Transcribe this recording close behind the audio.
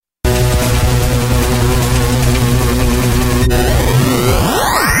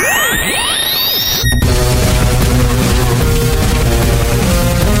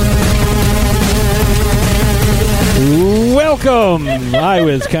Welcome! I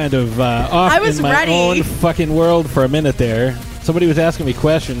was kind of off in my ready. own fucking world for a minute there. Somebody was asking me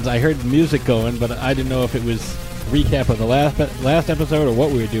questions. I heard music going, but I didn't know if it was recap of the last episode or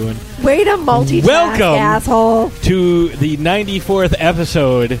what we were doing. Way to multitask, Welcome asshole. to the 94th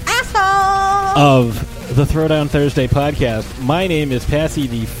episode of the Throwdown Thursday podcast. My name is Passy,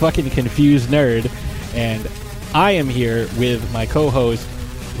 the fucking confused nerd, and I am here with my co-host,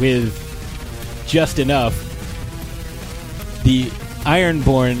 with just enough, the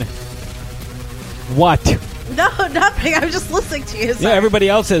Ironborn. What? No, nothing. I was just listening to you. Yeah, everybody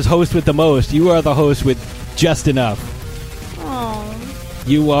else says host with the most. You are the host with just enough. Oh.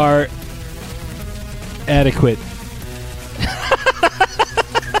 You are adequate.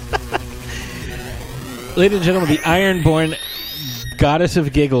 Ladies and gentlemen, the Ironborn goddess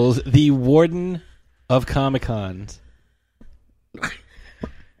of giggles, the warden of Comic-Cons.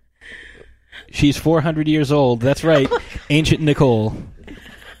 She's 400 years old. That's right. Ancient Nicole.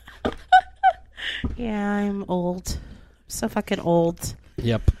 Yeah, I'm old. So fucking old.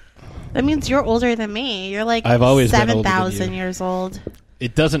 Yep. That means you're older than me. You're like I've always been older than 7,000 you. years old.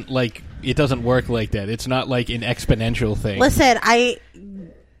 It doesn't work like that. It's not like an exponential thing. Listen,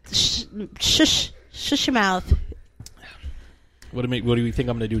 shush your mouth. What do you think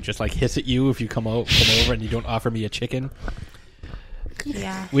I'm going to do? Just like hiss at you if you come over and you don't offer me a chicken?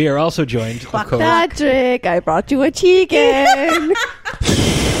 Yeah. We are also joined, of course. Patrick, I brought you a chicken.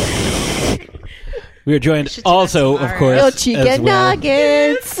 We are joined should do also, that of course, Little as chicken well.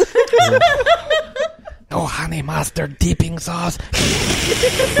 nuggets. No honey mustard dipping sauce.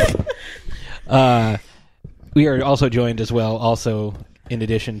 We are also joined as well, also in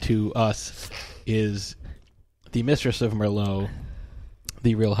addition to us, is the mistress of Merlot,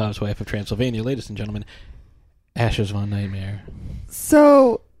 the Real Housewife of Transylvania, ladies and gentlemen, Ashes Von Nightmare.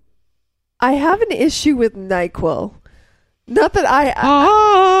 So, I have an issue with NyQuil. Not that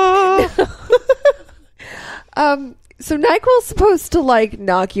so NyQuil's supposed to like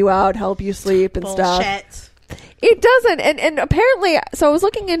knock you out, help you sleep and stuff. Bullshit. It doesn't, and apparently, so I was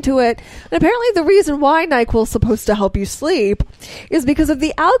looking into it, and apparently the reason why NyQuil's supposed to help you sleep is because of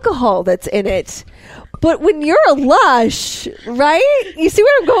the alcohol that's in it. But when you're a lush, right? You see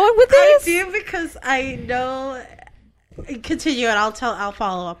where I'm going with I this? do, because I know. Continue, and I'll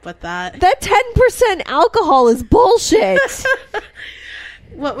follow up with that. That 10% alcohol is bullshit.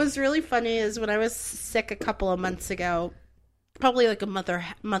 What was really funny is when I was sick a couple of months ago, probably like a month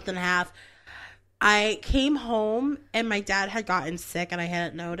and a half, I came home and my dad had gotten sick and I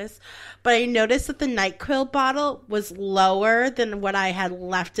hadn't noticed. But I noticed that the NyQuil bottle was lower than what I had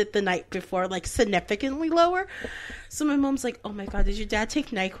left it the night before, like significantly lower. So my mom's like, oh my God, did your dad take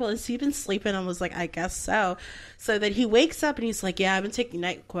NyQuil? Has he been sleeping? I was like, I guess so. So then he wakes up and he's like, yeah, I've been taking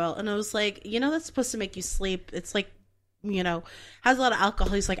NyQuil. And I was like, that's supposed to make you sleep. It's like, has a lot of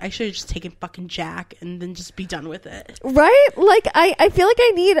alcohol. He's like, I should have just taken fucking Jack and then just be done with it. Right? Like, I feel like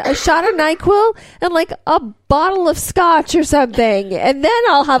I need a shot of NyQuil and like a bottle of scotch or something. And then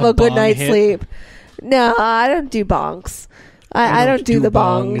I'll have a good bong night's hit? sleep. No, I don't do bongs. I don't do the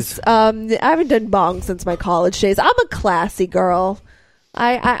bongs. I haven't done bongs since my college days. I'm a classy girl.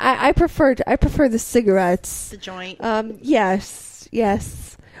 I prefer the cigarettes. The joint.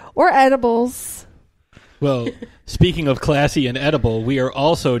 Yes. Or edibles. Well, speaking of classy and edible, we are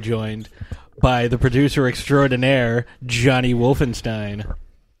also joined by the producer extraordinaire, Johnny Wolfenstein.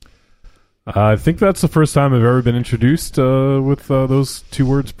 I think that's the first time I've ever been introduced with those two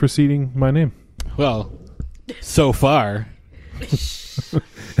words preceding my name. Well, so far.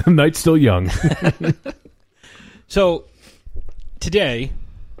 Night's still young. So, today,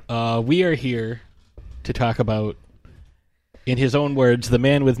 we are here to talk about, in his own words, the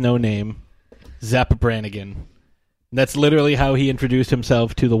man with no name, Zapp Brannigan. And that's literally how he introduced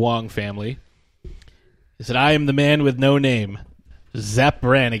himself to the Wong family. He said, I am the man with no name, Zapp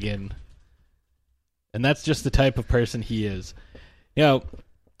Brannigan. And that's just the type of person he is.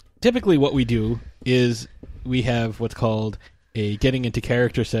 Typically what we do is we have what's called a getting into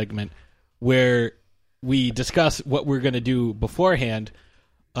character segment where we discuss what we're going to do beforehand.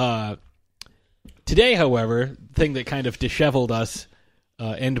 Today, however, the thing that kind of disheveled us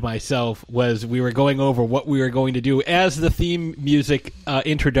and myself was we were going over what we were going to do as the theme music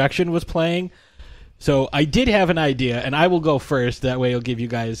introduction was playing. So I did have an idea, and I will go first. That way it'll give you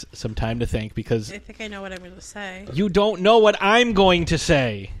guys some time to think, because I think I know what I'm going to say. you don't know what I'm going to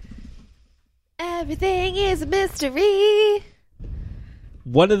say. Everything is a mystery.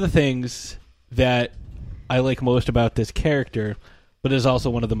 One of the things that I like most about this character, but is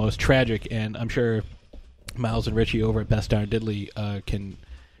also one of the most tragic, and I'm sure Miles and Richie over at Best Darn Diddley can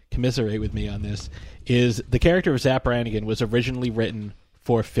commiserate with me on this, is the character of Zapp Brannigan was originally written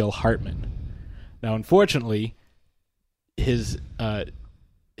for Phil Hartman. Now, unfortunately, his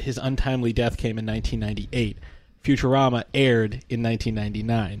untimely death came in 1998. Futurama aired in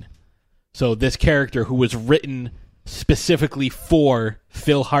 1999. So this character, who was written specifically for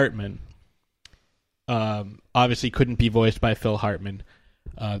Phil Hartman, obviously couldn't be voiced by Phil Hartman.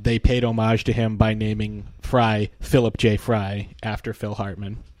 They paid homage to him by naming Fry Philip J. Fry after Phil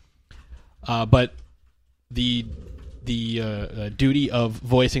Hartman. But the duty of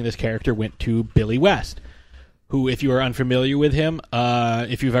voicing this character went to Billy West, who, if you are unfamiliar with him,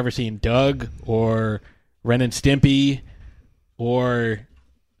 if you've ever seen Doug or Ren and Stimpy or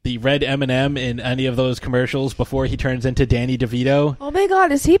the red M&M in any of those commercials before he turns into Danny DeVito. Oh my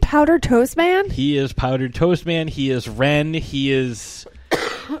God, is he Powdered Toast Man? He is Powdered Toast Man. He is Ren. He is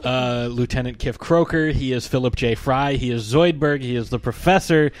Lieutenant Kif Croker. He is Philip J. Fry. He is Zoidberg. He is the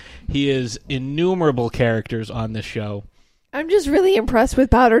Professor. He is innumerable characters on this show. I'm just really impressed with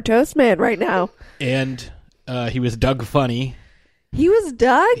Powdered Toast Man right now. And he was Doug Funny. He was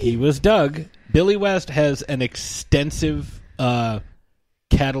Doug? He was Doug. Billy West has an extensive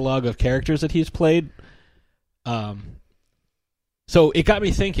catalog of characters that he's played. So it got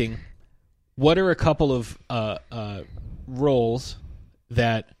me thinking, what are a couple of roles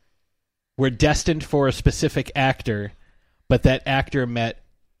that were destined for a specific actor, but that actor met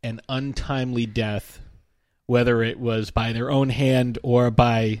an untimely death, whether it was by their own hand or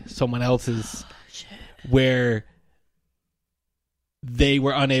by someone else's, where they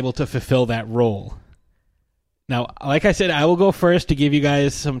were unable to fulfill that role. Now, like I said, I will go first to give you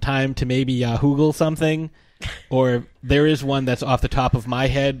guys some time to maybe Google something, or there is one that's off the top of my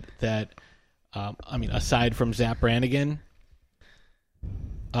head that, aside from Zapp Brannigan,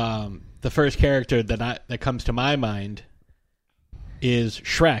 the first character that comes to my mind is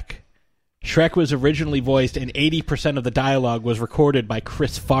Shrek. Shrek was originally voiced, and 80% of the dialogue was recorded by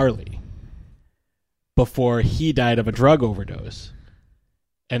Chris Farley before he died of a drug overdose.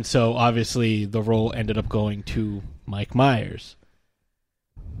 And so, obviously, the role ended up going to Mike Myers.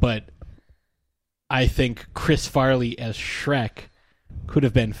 But I think Chris Farley as Shrek could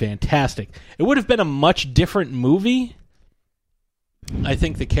have been fantastic. It would have been a much different movie. I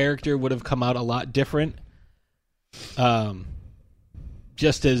think the character would have come out a lot different.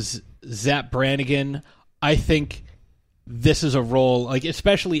 Just as Zapp Brannigan, I think this is a role, like,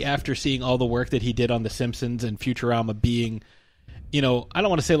 especially after seeing all the work that he did on The Simpsons and Futurama being, I don't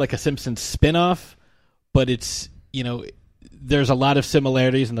want to say like a Simpsons spinoff, but it's, there's a lot of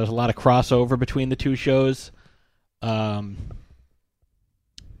similarities and there's a lot of crossover between the two shows. The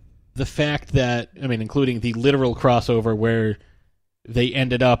fact that, including the literal crossover where they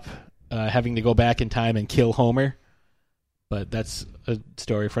ended up having to go back in time and kill Homer, but that's a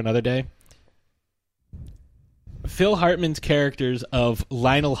story for another day. Phil Hartman's characters of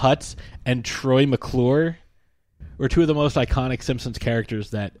Lionel Hutz and Troy McClure were two of the most iconic Simpsons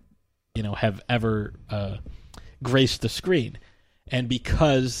characters that, have ever graced the screen. And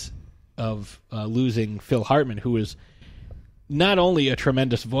because of losing Phil Hartman, who is not only a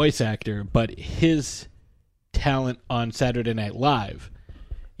tremendous voice actor, but his talent on Saturday Night Live,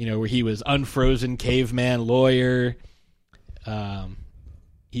 where he was unfrozen caveman lawyer.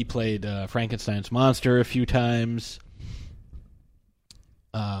 He played Frankenstein's monster a few times.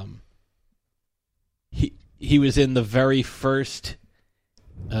 He was in the very first,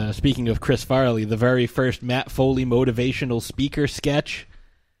 speaking of Chris Farley, the very first Matt Foley motivational speaker sketch,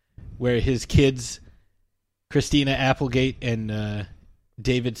 where his kids, Christina Applegate and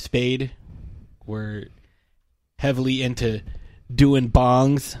David Spade, were heavily into doing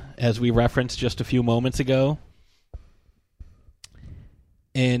bongs, as we referenced just a few moments ago.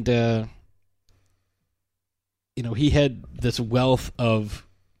 And, he had this wealth of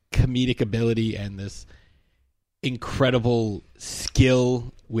comedic ability and this incredible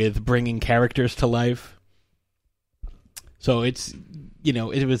skill with bringing characters to life. So it's,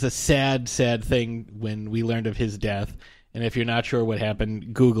 it was a sad, sad thing when we learned of his death. And if you're not sure what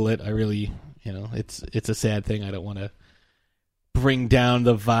happened, Google it. I really, it's a sad thing. I don't want to bring down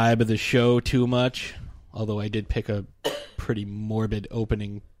the vibe of the show too much. Although I did pick a pretty morbid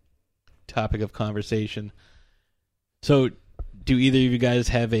opening topic of conversation. So, do either of you guys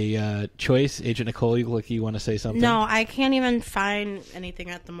have a choice? Agent Nicole, you look like you want to say something? No, I can't even find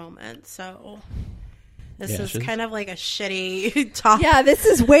anything at the moment. So, this is kind of like a shitty topic. Yeah, this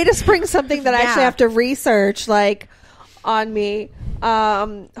is way to spring something that I actually have to research, on me.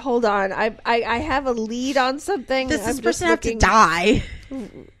 Hold on. I have a lead on something. Does this person have to die?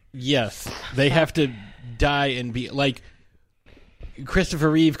 Yes. They have to die and be, Christopher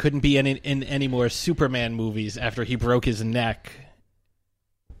Reeve couldn't be in any more Superman movies after he broke his neck.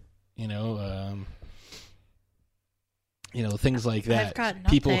 Things like that. I've got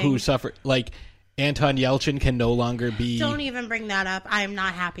People who nothing. suffer, like Anton Yelchin, can no longer be Don't even bring that up. I'm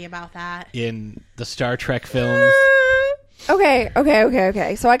not happy about that. in the Star Trek films.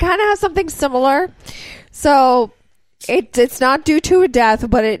 Okay. So I kind of have something similar. So it's not due to a death,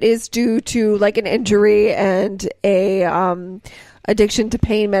 but it is due to like an injury and a addiction to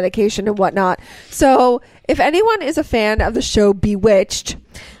pain medication and whatnot. So if anyone is a fan of the show Bewitched,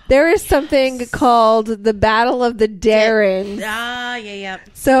 there is something called the Battle of the Darrens. Yeah.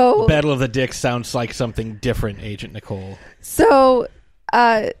 So Battle of the Dicks sounds like something different, Agent Nicole. So,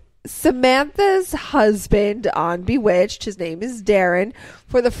 Samantha's husband on Bewitched, his name is Darren.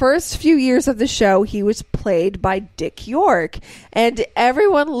 For the first few years of the show, he was played by Dick York. And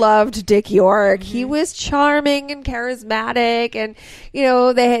everyone loved Dick York. He was charming and charismatic. And,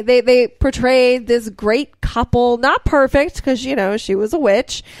 they portrayed this great couple. Not perfect, because, she was a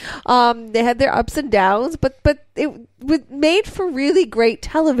witch. They had their ups and downs, but it was made for really great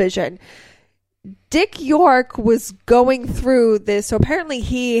television. Dick York was going through this, so apparently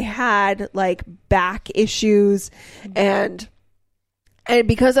he had like back issues, and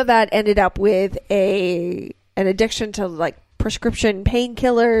because of that ended up with an addiction to like prescription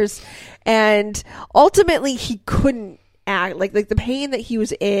painkillers, and ultimately he couldn't act like the pain that he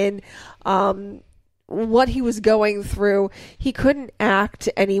was in, what he was going through, he couldn't act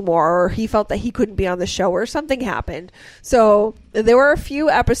anymore, or he felt that he couldn't be on the show, or something happened. So there were a few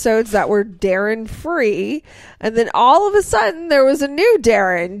episodes that were Darren free, and then all of a sudden there was a new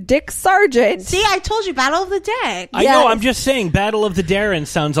Darren, Dick Sargent. See, I told you, Battle of the Dick. I know, I'm just saying, Battle of the Darren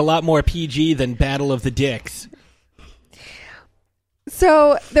sounds a lot more PG than Battle of the Dicks.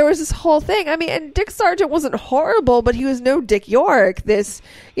 So there was this whole thing. I mean, and Dick Sargent wasn't horrible, but he was no Dick York. This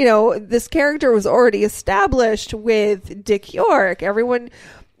character was already established with Dick York. Everyone,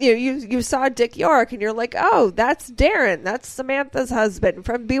 you saw Dick York and you're like, oh, that's Darren. That's Samantha's husband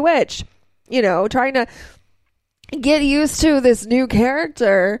from Bewitched. Trying to get used to this new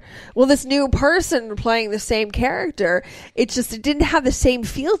character. Well, this new person playing the same character. It didn't have the same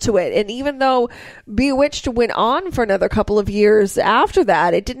feel to it. And even though Bewitched went on for another couple of years after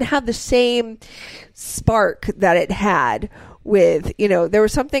that, it didn't have the same spark that it had with, there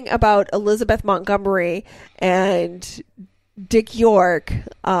was something about Elizabeth Montgomery and Dick York,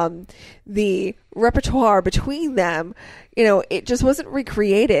 the repertoire between them, it just wasn't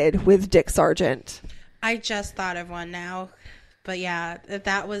recreated with Dick Sargent. I just thought of one now. But yeah,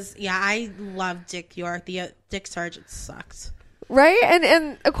 I love Dick York. The Dick Sargent sucks. Right?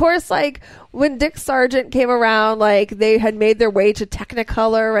 And of course, like, when Dick Sargent came around, like, they had made their way to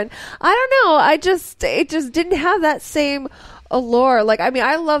Technicolor, and I don't know, it just didn't have that same allure. Like, I mean,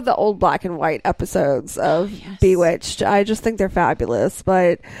 I love the old black and white episodes of Bewitched. I just think they're fabulous.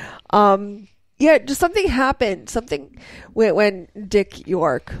 But, yeah, just something happened. Something when Dick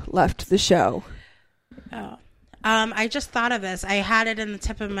York left the show. Oh. I just thought of this. I had it in the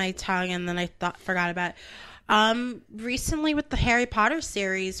tip of my tongue, and then I forgot about it. Recently with the Harry Potter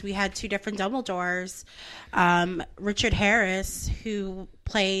series, we had two different Dumbledores. Richard Harris, who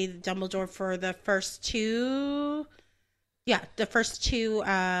played Dumbledore for the first two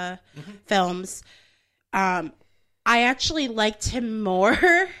films. I actually liked him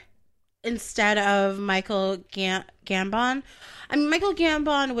more instead of Michael Gambon. I mean, Michael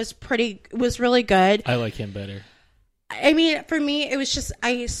Gambon was really good. I like him better. I mean, for me, it was just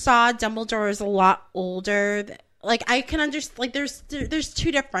I saw Dumbledore as a lot older. Like, I can understand. Like, there's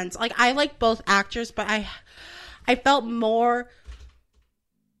two differences. Like, I like both actors, but I felt more.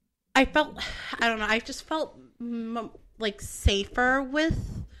 I don't know. I just felt like safer with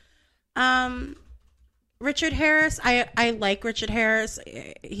Richard Harris. I like Richard Harris.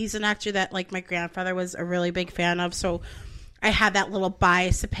 He's an actor that, like, my grandfather was a really big fan of, so I had that little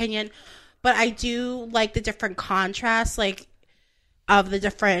biased opinion. But I do like the different contrasts, like, of the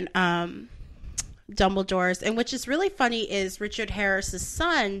different Dumbledores. And which is really funny is Richard Harris's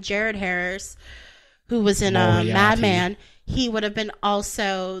son, Jared Harris, who was in Mad Men, he would have been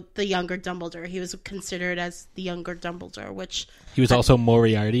also the younger Dumbledore. He was considered as the younger Dumbledore, which... He was also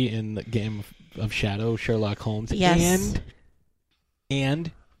Moriarty in the Game of Shadow, Sherlock Holmes. Yes.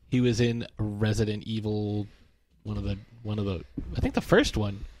 And he was in Resident Evil, one of the I think the first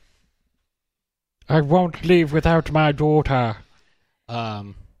one. I won't leave without my daughter. Yeah,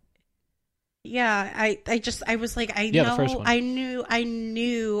 I was like, the first one. I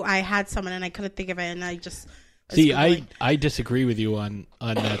knew I had someone and I couldn't think of it, and I just see. I disagree with you on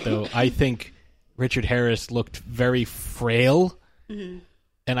that though. I think Richard Harris looked very frail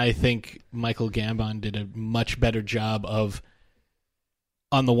And I think Michael Gambon did a much better job of,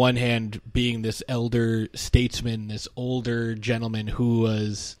 on the one hand, being this elder statesman, this older gentleman who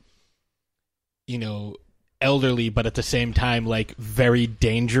was, elderly, but at the same time, like, very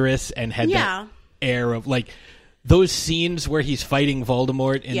dangerous and had that air of, like, those scenes where he's fighting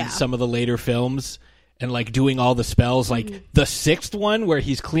Voldemort in some of the later films and, like, doing all the spells, like, the sixth one where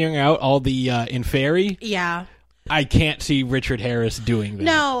he's clearing out all the Inferi. Yeah. I can't see Richard Harris doing that.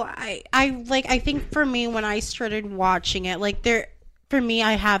 No, I think for me, when I started watching it, like, for me,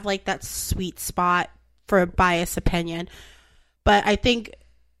 I have, like, that sweet spot for a biased opinion. But I think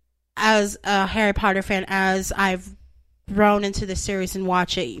as a Harry Potter fan, as I've grown into the series and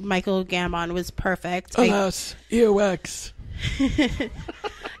watch it, Michael Gambon was perfect. Alas, earwax.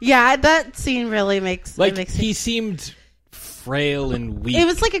 Yeah, that scene really makes... Like, makes he seemed frail and weak. It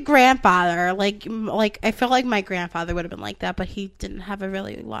was like a grandfather. Like I feel like my grandfather would have been like that, but he didn't have a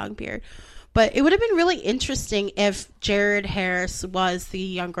really long beard. But it would have been really interesting if Jared Harris was the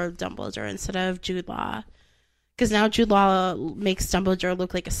younger Dumbledore instead of Jude Law. Because now Jude Law makes Dumbledore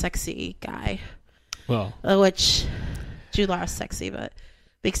look like a sexy guy. Well, which Jude Law is sexy, but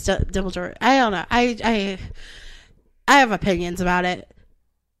makes Dumbledore... I don't know. I have opinions about it.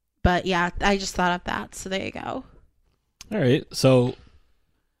 But yeah, I just thought of that. So there you go. All right, so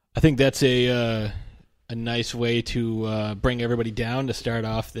I think that's a nice way to bring everybody down to start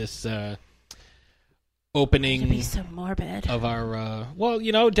off this opening. Be so morbid of our.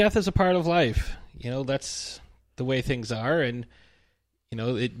 Death is a part of life. That's the way things are, and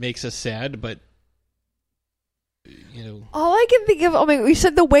it makes us sad. But all I can think of. I mean, we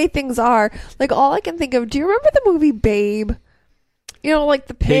said the way things are. Like all I can think of. Do you remember the movie Babe? Like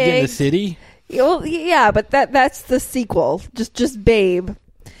the pig in the city. Well, yeah, but that's the sequel. Just Babe,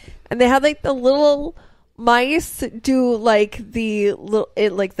 and they had like the little mice do like the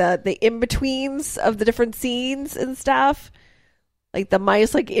in betweens of the different scenes and stuff. Like the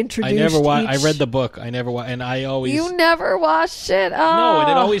mice like introduced. I read the book. I never watched, and I always. You never watched it? Oh. No, and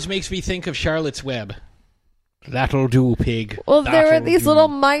it always makes me think of Charlotte's Web. That'll do, pig. Well, there were these little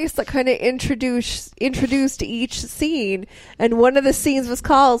mice that kind of introduced each scene, and one of the scenes was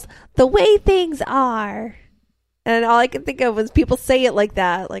called "The Way Things Are," and all I can think of was people say it like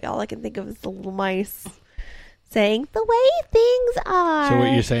that. Like all I can think of is the little mice saying "The Way Things Are." So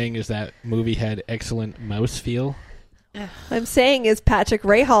what you're saying is that movie had excellent mouse feel? What I'm saying is Patrick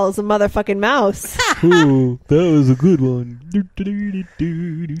Rahal is a motherfucking mouse. Ooh, that was a good one.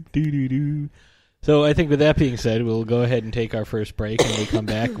 So I think with that being said, we'll go ahead and take our first break. And when we come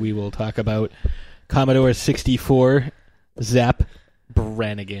back, we will talk about Commodore 64, Zap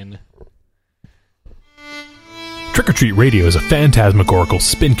Brannigan. Trick or Treat Radio is a phantasmagorical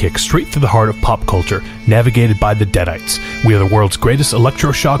spin kick straight through the heart of pop culture, navigated by the Deadites. We are the world's greatest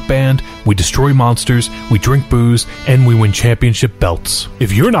electroshock band, we destroy monsters, we drink booze, and we win championship belts.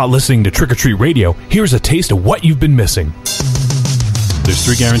 If you're not listening to Trick or Treat Radio, here's a taste of what you've been missing. There's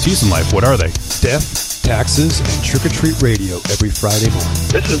 3 guarantees in life. What are they? Death, taxes, and Trick or Treat Radio every Friday morning.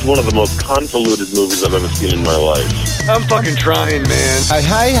 This is one of the most convoluted movies I've ever seen in my life. I'm fucking trying, man.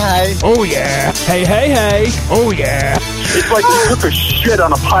 Hi. Oh, yeah. Hey. Oh, yeah. It's like you took a shit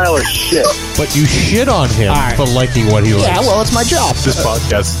on a pile of shit. But you shit on him for liking what he likes. Yeah, well, it's my job. This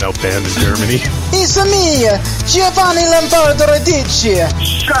podcast is now banned in Germany. It's me, Giovanni Lombardo Radici.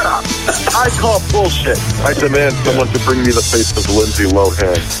 Shut up. I call bullshit. I demand someone to bring me the face of Lindsay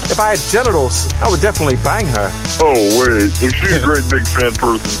Lohan. If I had genitals, I would definitely bang her. Oh, wait. Is she a great big fan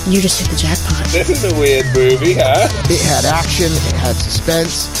person? You just hit the jackpot. This is a weird movie, huh? It had action, it had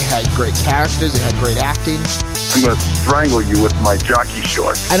suspense, it had great characters, it had great acting. I'm going to strangle you with my jockey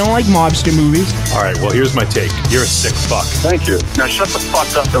shorts. I don't like mobster movies. All right, well, here's my take. You're a sick fuck. Thank you. Now shut the fuck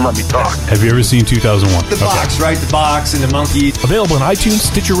up and let me talk. Have you ever seen 2001? The box, right? The box and the monkey. Available on iTunes,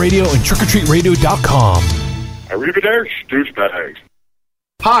 Stitcher Radio, and TrickOrTreatRadio.com. Arrivederci, douchebags.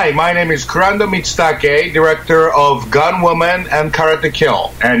 Hi, my name is Kurando Mitsutake, director of Gunwoman and Karate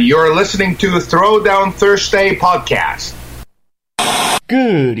Kill, and you're listening to Throwdown Thursday podcast.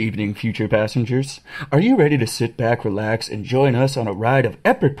 Good evening, future passengers. Are you ready to sit back, relax, and join us on a ride of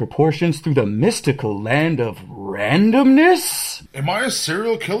epic proportions through the mystical land of randomness? Am I a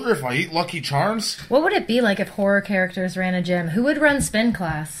serial killer if I eat Lucky Charms? What would it be like if horror characters ran a gym? Who would run spin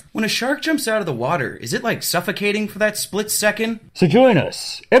class? When a shark jumps out of the water, is it like suffocating for that split second? So join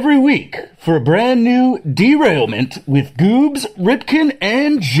us every week for a brand new Derailment with Goobs, Ripkin,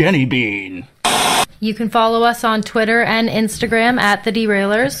 and Jenny Bean. You can follow us on Twitter and Instagram at The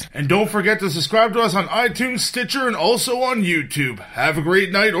Derailers. And don't forget to subscribe to us on iTunes, Stitcher, and also on YouTube. Have a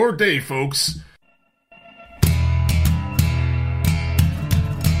great night or day, folks.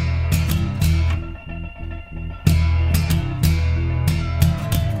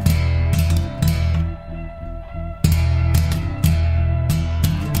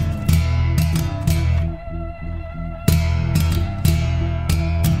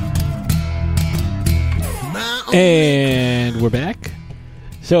 And we're back.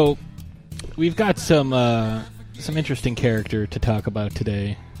 So we've got some interesting character to talk about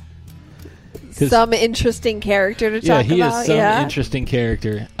today. Some interesting character to talk about. Yeah, he is some interesting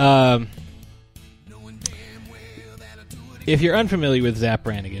character. If you're unfamiliar with Zapp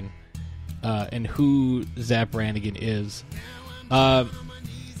Brannigan and who Zapp Brannigan is,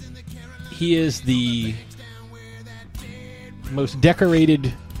 he is the most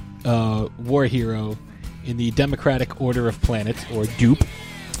decorated war hero in the Democratic Order of Planets, or DOOP.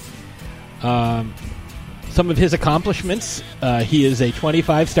 Some of his accomplishments, he is a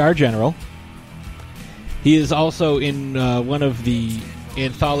 25-star general. He is also in one of the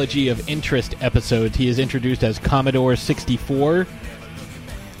Anthology of Interest episodes. He is introduced as Commodore 64.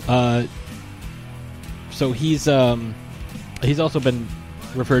 So he's also been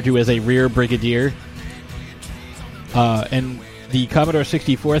referred to as a rear brigadier. And the Commodore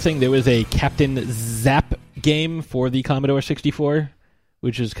 64 thing, there was a Captain Zapp game for the Commodore 64,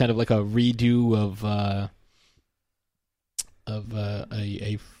 which is kind of like a redo of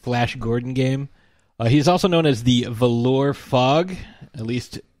a Flash Gordon game. He's also known as the Velour Fog, at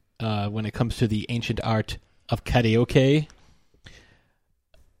least when it comes to the ancient art of karaoke.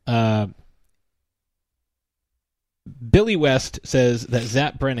 Billy West says that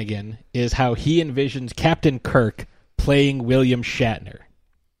Zapp Brannigan is how he envisions Captain Kirk playing William Shatner.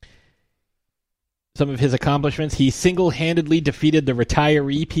 Some of his accomplishments: he single-handedly defeated the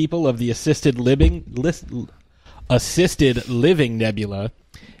retiree people of the Assisted Living Nebula,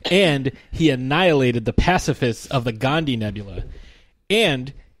 and he annihilated the pacifists of the Gandhi Nebula,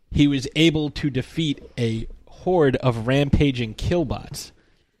 and he was able to defeat a horde of rampaging killbots.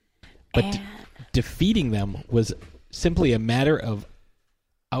 But defeating them was simply a matter of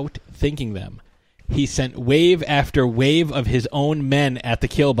outthinking them. He sent wave after wave of his own men at the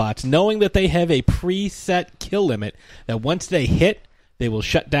killbots, knowing that they have a preset kill limit, that once they hit, they will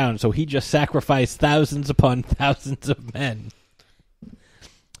shut down. So he just sacrificed thousands upon thousands of men.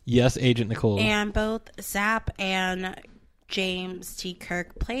 Yes, Agent Nicole. And both Zapp and James T.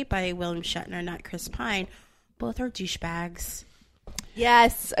 Kirk, played by William Shatner, not Chris Pine, both are douchebags.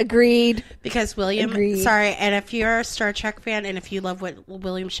 Yes, agreed. Because William, Agreed. sorry, and if you're a Star Trek fan and if you love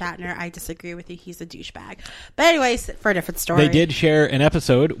William Shatner, I disagree with you. He's a douchebag. But anyways, for a different story. They did share an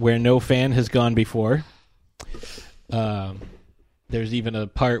episode where no fan has gone before. There's even a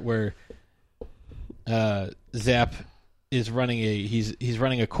part where Zapp is running he's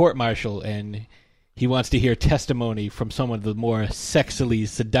running a court-martial, and he wants to hear testimony from someone with a more sexily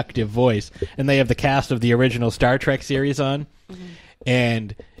seductive voice. And they have the cast of the original Star Trek series on. Mm-hmm.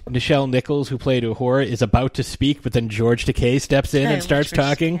 And Nichelle Nichols, who played Uhura, is about to speak, but then George Takei steps in and starts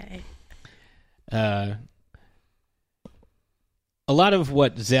talking. A lot of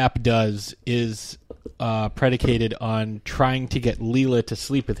what Zapp does is predicated on trying to get Leela to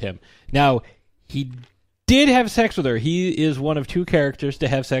sleep with him. Now, he did have sex with her. He is one of two characters to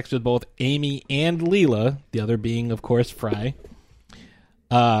have sex with both Amy and Leela, the other being, of course, Fry.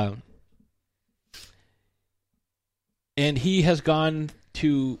 And he has gone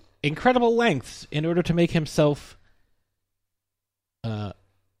to incredible lengths in order to make himself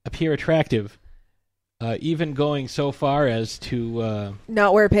appear attractive, even going so far as to...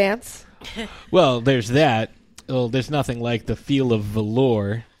 not wear pants? Well, there's that. Well, there's nothing like the feel of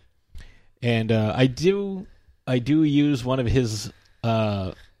velour. And I do use one of his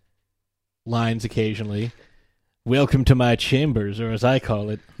lines occasionally. Welcome to my chambers, or as I call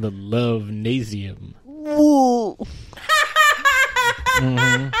it, the Love-nasium. Woo.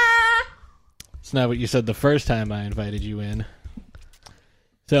 Mm-hmm. It's not what you said the first time I invited you in.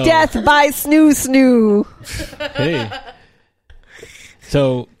 So, death by snoo. Hey.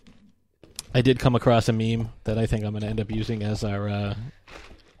 So, I did come across a meme that I think I'm going to end up using as our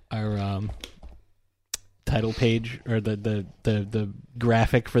title page, or the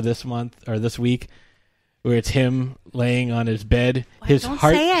graphic for this month or this week, where it's him laying on his bed, his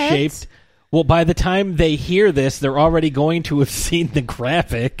heart shaped. Well, by the time they hear this, they're already going to have seen the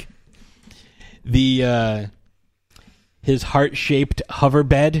graphic. His heart-shaped hover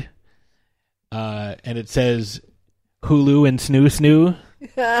bed, and it says Hulu and Snoo,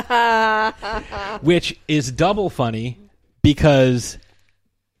 which is double funny because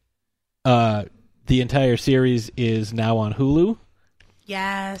the entire series is now on Hulu.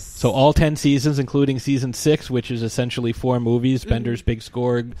 Yes. So all 10 seasons, including season 6, which is essentially 4 movies: Bender's Big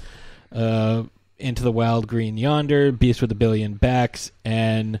Score, Into the Wild Green Yonder, Beast with a Billion Backs,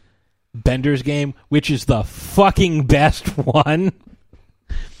 and Bender's Game, which is the fucking best one.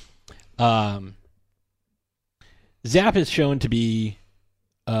 Zapp is shown to be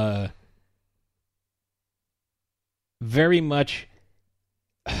very much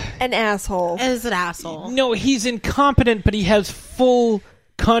an asshole. Is an asshole. No, he's incompetent, but he has full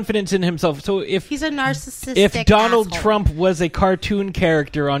confidence in himself. So if he's a narcissistic if Donald asshole. Trump was a cartoon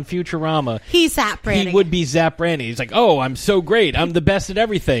character on Futurama, he's Zap Brannigan. He would be Zap Brannigan. He's like, oh, I'm so great. I'm the best at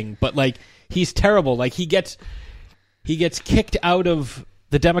everything. But like, he's terrible. Like he gets kicked out of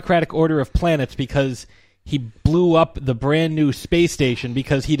the Democratic Order of Planets because he blew up the brand new space station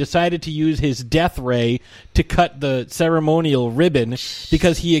because he decided to use his death ray to cut the ceremonial ribbon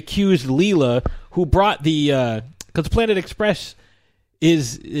because he accused Leela, who brought the because Planet Express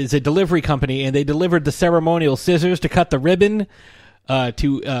is a delivery company, and they delivered the ceremonial scissors to cut the ribbon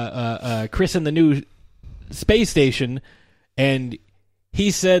to christen the new space station, and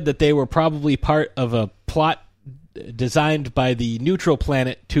he said that they were probably part of a plot designed by the neutral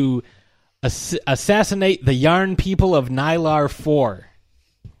planet to assassinate the Yarn people of Nylar 4.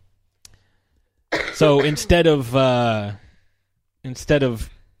 So instead of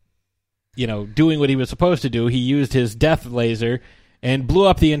doing what he was supposed to do, he used his death laser and blew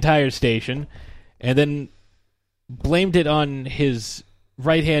up the entire station, and then blamed it on his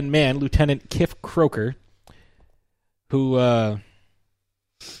right-hand man, Lieutenant Kif Croker, who,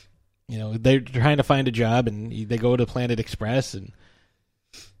 they're trying to find a job, and they go to Planet Express, and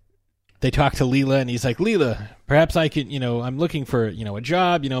they talk to Leela, and he's like, Leela, perhaps I can, I'm looking for, a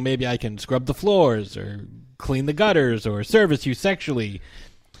job, maybe I can scrub the floors, or clean the gutters, or service you sexually.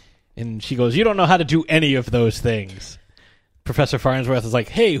 And she goes, you don't know how to do any of those things. Professor Farnsworth is like,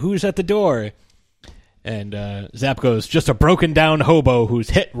 hey, who's at the door? And Zap goes, just a broken down hobo who's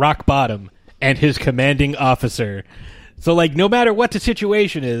hit rock bottom and his commanding officer. So, like, no matter what the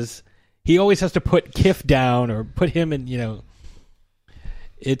situation is, he always has to put Kif down or put him in,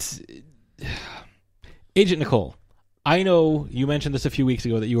 it's... Agent Nicole, I know you mentioned this a few weeks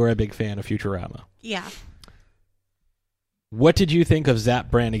ago that you were a big fan of Futurama. Yeah. What did you think of Zap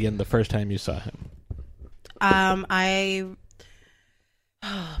Brannigan the first time you saw him?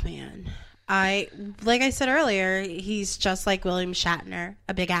 Like I said earlier, he's just like William Shatner,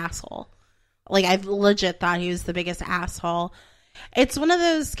 a big asshole. Like, I legit thought he was the biggest asshole. It's one of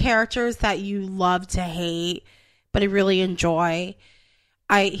those characters that you love to hate, but I really enjoy.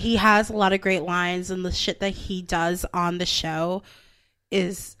 He has a lot of great lines, and the shit that he does on the show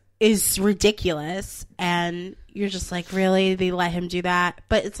is ridiculous, and you're just like, really? They let him do that?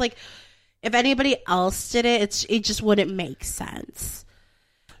 But it's like, if anybody else did it, it just wouldn't make sense.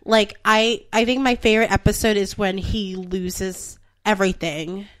 Like, I think my favorite episode is when he loses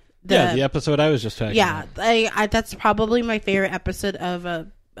everything. The episode I was just talking about. Yeah, that's probably my favorite episode of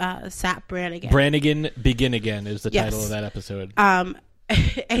Zap Brannigan. Brannigan Begin Again is the title of that episode.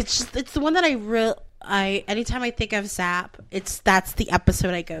 It's the one that anytime I think of Zap, that's the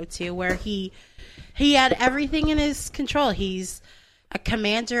episode I go to, where he had everything in his control. He's a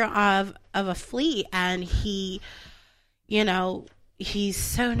commander of a fleet, and he's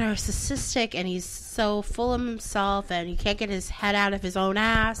so narcissistic, and he's so full of himself, and he can't get his head out of his own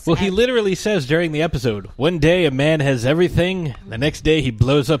ass. Well, he literally says during the episode, one day a man has everything, the next day he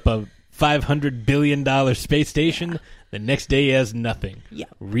blows up a $500 billion space station, the next day he has nothing. Yeah.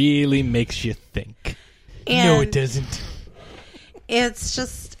 Really makes you think. And no, it doesn't. It's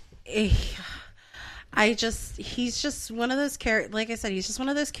just... he's just one of those characters, like I said, he's just one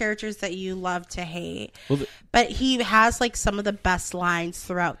of those characters that you love to hate. Well, but he has like some of the best lines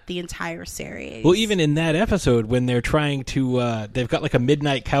throughout the entire series. Well, even in that episode when they're trying to, they've got like a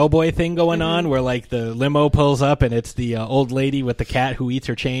midnight cowboy thing going on where like the limo pulls up and it's the old lady with the cat who eats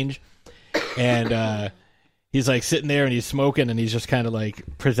her change. And he's like sitting there and he's smoking and he's just kind of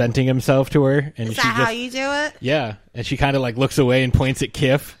like presenting himself to her. And is that how you do it? Yeah. And she kind of like looks away and points at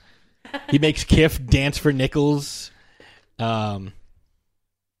Kif. He makes Kif dance for nickels. When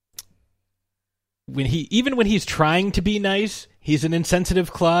he's trying to be nice, he's an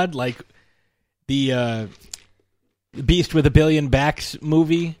insensitive clod, like the Beast with a Billion Backs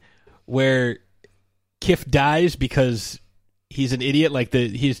movie, where Kif dies because he's an idiot. Like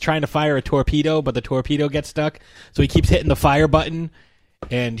he's trying to fire a torpedo, but the torpedo gets stuck, so he keeps hitting the fire button,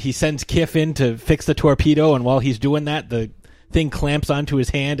 and he sends Kif in to fix the torpedo. And while he's doing that, the thing clamps onto his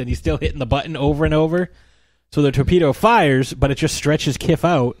hand and he's still hitting the button over and over. So the torpedo fires, but it just stretches Kif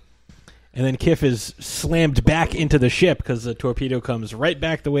out. And then Kif is slammed back into the ship because the torpedo comes right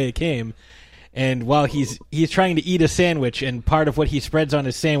back the way it came. And while he's trying to eat a sandwich, and part of what he spreads on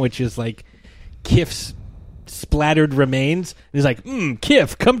his sandwich is like Kif's splattered remains. And he's like,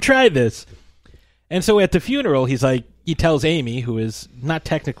 Kif, come try this. And so at the funeral, he tells Amy, who is not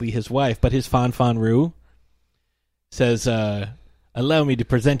technically his wife, but his Fan Fan Roo, says, allow me to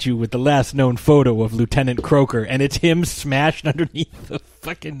present you with the last known photo of Lieutenant Croker, and it's him smashed underneath the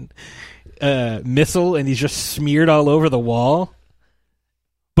fucking missile, and he's just smeared all over the wall.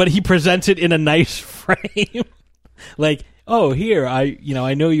 But he presents it in a nice frame. Like, oh, here, I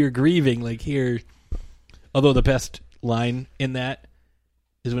know you're grieving. Like, here. Although the best line in that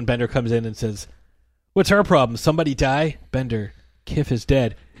is when Bender comes in and says, "What's her problem? Somebody die?" Bender, "Kif is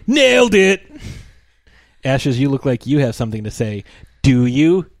dead." Nailed it! Ashes, you look like you have something to say. Do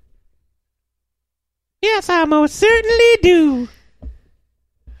you? Yes, I most certainly do.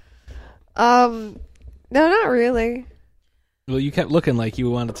 No, not really. Well, you kept looking like you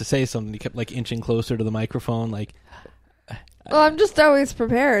wanted to say something. You kept like inching closer to the microphone, like. Well, I'm just always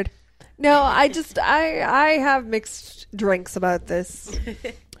prepared. No, I have mixed drinks about this.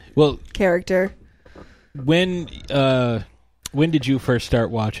 Well, character. When did you first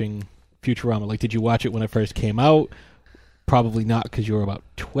start watching Futurama? Like, did you watch it when it first came out? Probably not, because you were about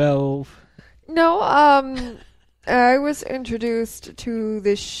 12. No, I was introduced to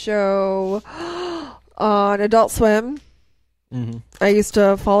this show on Adult Swim. Mm-hmm. I used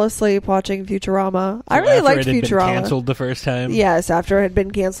to fall asleep watching Futurama. So I really liked Futurama. After it had been Futurama. canceled the first time? Yes, after it had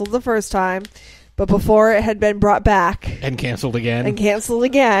been canceled the first time. But before it had been brought back. And canceled again. And canceled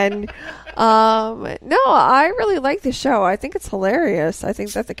again. No, I really like the show. I think it's hilarious. I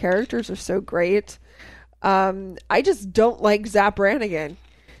think that the characters are so great. I just don't like Zap Brannigan.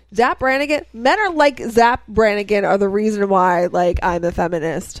 Zap Brannigan, men are like Zap Brannigan are the reason why, like, I'm a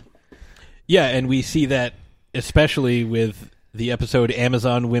feminist. Yeah, and we see that especially with the episode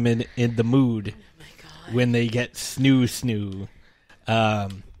Amazon Women in the Mood. Oh my God. When they get snoo.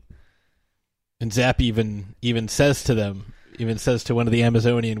 And Zap even says to them, says to one of the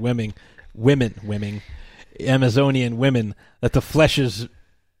Amazonian women, Amazonian women, that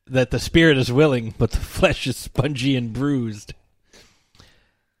the spirit is willing, but the flesh is spongy and bruised.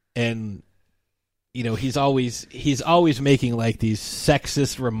 And he's always making like these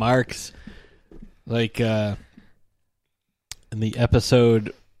sexist remarks, like in the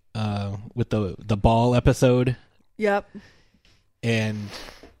episode with the ball episode. Yep. And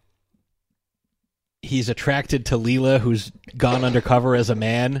he's attracted to Leela, who's gone undercover as a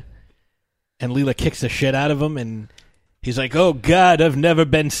man, and Leela kicks the shit out of him, and he's like, "Oh God, I've never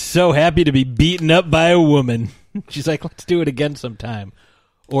been so happy to be beaten up by a woman." She's like, "Let's do it again sometime."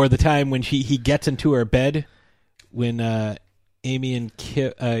 Or the time when he gets into her bed when Amy and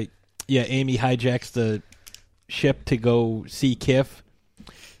Amy hijacks the ship to go see Kif,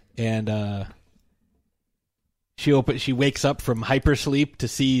 and she wakes up from hypersleep to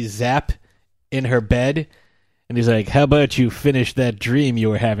see Zap in her bed, and he's like, "How about you finish that dream you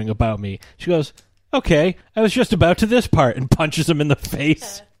were having about me?" She goes, "Okay, I was just about to this part," and punches him in the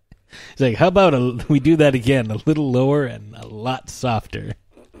face. He's like, "How about we do that again, a little lower and a lot softer."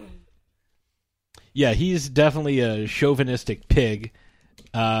 Yeah, he's definitely a chauvinistic pig.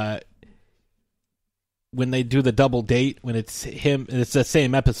 When they do the double date, when it's him, it's the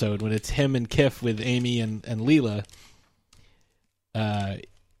same episode, when it's him and Kif with Amy and Leela,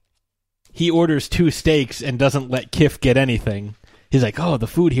 he orders 2 steaks and doesn't let Kif get anything. He's like, "Oh, the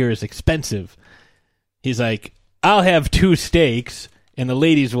food here is expensive." He's like, "I'll have 2 steaks, and the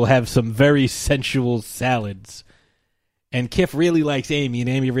ladies will have some very sensual salads." And Kif really likes Amy, and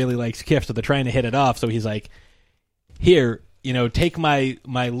Amy really likes Kif, so they're trying to hit it off. So he's like, "Here, take my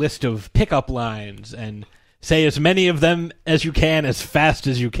list of pickup lines and say as many of them as you can, as fast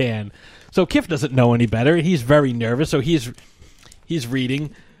as you can." So Kif doesn't know any better. He's very nervous, so he's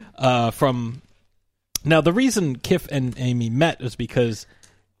reading from... Now, the reason Kif and Amy met was because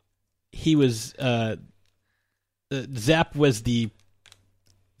he was... Zap was the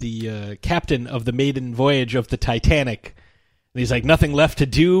captain of the maiden voyage of the Titanic. And he's like, "Nothing left to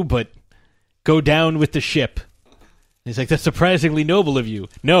do but go down with the ship." And he's like, "That's surprisingly noble of you."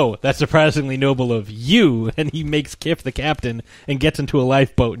 "No, that's surprisingly noble of you." And he makes Kif the captain and gets into a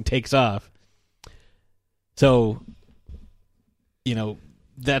lifeboat and takes off. So,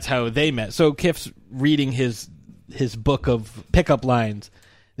 that's how they met. So Kif's reading his book of pickup lines.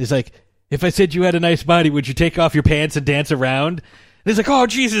 He's like, "If I said you had a nice body, would you take off your pants and dance around?" And he's like, "Oh,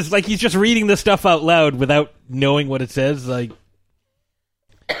 Jesus," like he's just reading the stuff out loud without knowing what it says. Like,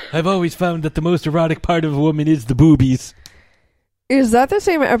 "I've always found that the most erotic part of a woman is the boobies." Is that the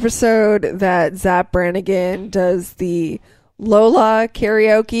same episode that Zap Brannigan does the Lola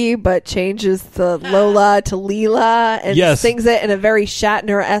karaoke, but changes the Lola to Leela and sings it in a very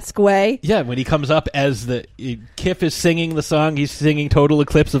Shatner-esque way? Yeah, when he comes up as Kif is singing the song, he's singing Total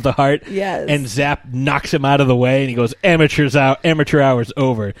Eclipse of the Heart. Yes. And Zap knocks him out of the way, and he goes, amateur hour's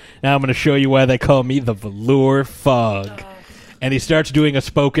over. Now I'm going to show you why they call me the Velour Fog." and he starts doing a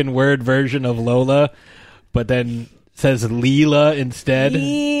spoken word version of Lola, but then says Leela instead.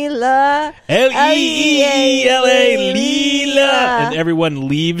 Leela. Leela. Leela. And everyone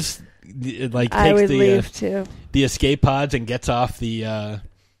leaves, like I would takes leave too. The escape pods and gets off the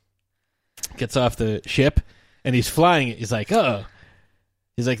ship, and he's flying. He's like, oh.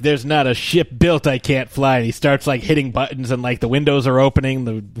 He's like, there's not a ship built I can't fly. And he starts like hitting buttons, and like the windows are opening,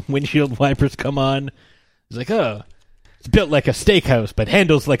 the windshield wipers come on. He's like, oh, it's built like a steakhouse, but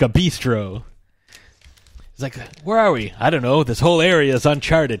handles like a bistro. He's like, where are we? I don't know. This whole area is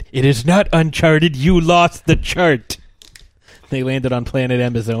uncharted. It is not uncharted. You lost the chart. They landed on planet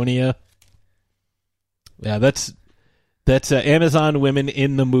Amazonia. Yeah, that's Amazon Women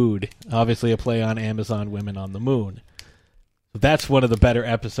in the Mood. Obviously a play on Amazon Women on the Moon. That's one of the better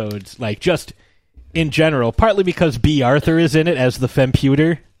episodes, like, just in general, partly because B. Arthur is in it as the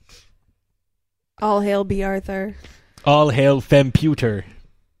Femputer. All hail B. Arthur. All hail Femputer.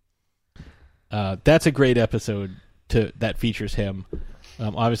 That's a great episode that features him.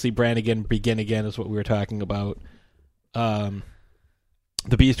 Obviously, Brannigan, Begin Again is what we were talking about. The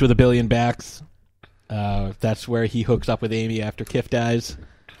Beast with a Billion Backs. That's where he hooks up with Amy after Kif dies.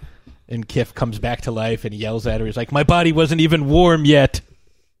 And Kif comes back to life and yells at her. He's like, my body wasn't even warm yet.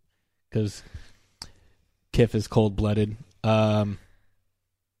 Because Kif is cold-blooded. The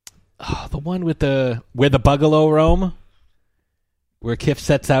one with where the Buggalo roam? Where Kif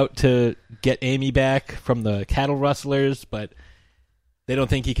sets out to get Amy back from the cattle rustlers, but they don't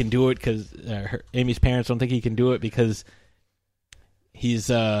think he can do it because Amy's parents don't think he can do it because he's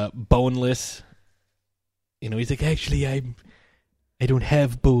boneless. You know, he's like, actually, I don't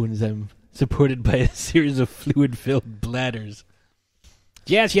have bones. I'm supported by a series of fluid-filled bladders.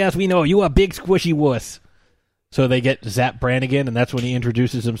 Yes, we know. You are big squishy wuss. So they get Zap Brannigan, and that's when he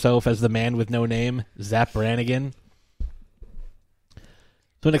introduces himself as the man with no name, Zap Brannigan.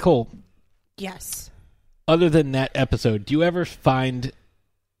 So, Nicole. Yes. Other than that episode, do you ever find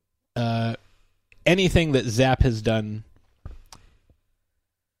anything that Zap has done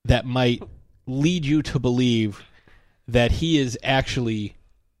that might lead you to believe that he is actually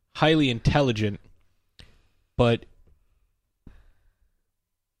highly intelligent, but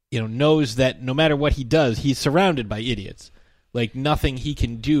knows that no matter what he does, he's surrounded by idiots. Like, nothing he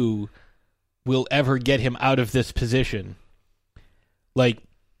can do will ever get him out of this position. Like,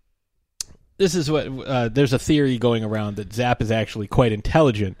 this is what there's a theory going around that Zap is actually quite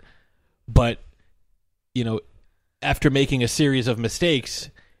intelligent, but after making a series of mistakes,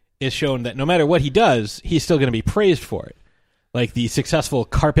 it's shown that no matter what he does, he's still going to be praised for it. Like the successful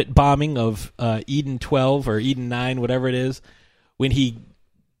carpet bombing of Eden 12 or Eden 9, whatever it is, when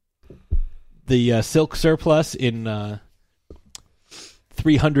the silk surplus in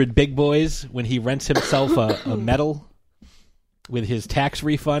 300 Big Boys, when he rents himself a medal with his tax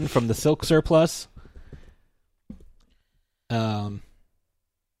refund from the silk surplus, showing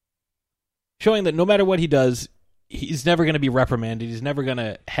that no matter what he does, he's never going to be reprimanded. He's never going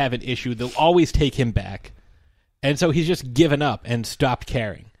to have an issue. They'll always take him back. And so he's just given up and stopped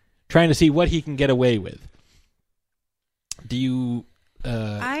caring, trying to see what he can get away with. Do you,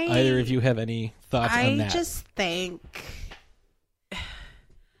 either of you have any thoughts on that? I just think,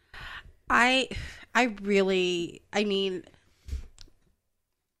 I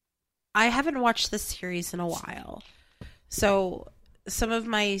haven't watched this series in a while. So some of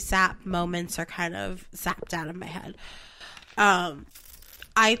my Zap moments are kind of zapped out of my head.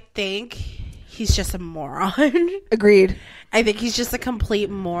 I think he's just a moron. Agreed. I think he's just a complete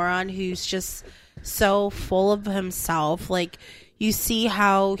moron who's just so full of himself. Like, you see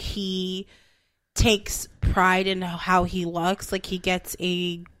how he takes pride in how he looks. Like, he gets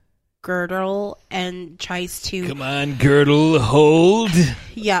a girdle and tries to... Come on, girdle, hold.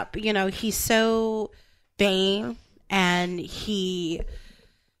 Yep. He's so vain, and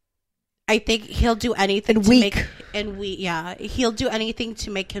I think he'll do anything he'll do anything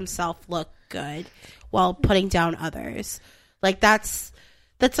to make himself look good while putting down others. Like, that's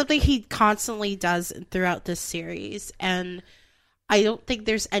something he constantly does throughout this series, and I don't think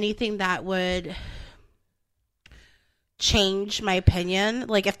there's anything that would change my opinion.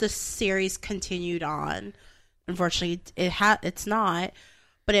 Like, if the series continued on, unfortunately it's not,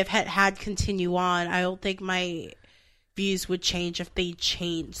 but if it had continued on, I don't think my views would change if they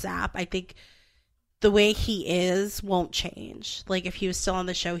change Zap. I think the way he is won't change. Like, if he was still on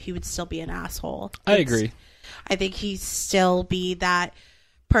the show, he would still be an asshole. I agree. I think he'd still be that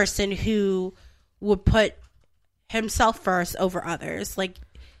person who would put himself first over others. Like,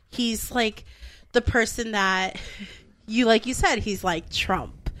 he's like the person that you said, he's like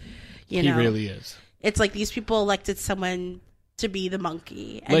Trump. He really is. It's like these people elected someone to be the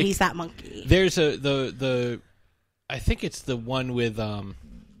monkey, and Like, he's that monkey. There's I think it's the one with who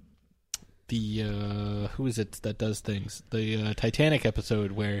is it that does things? The Titanic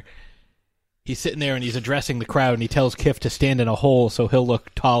episode where he's sitting there and he's addressing the crowd and he tells Kif to stand in a hole so he'll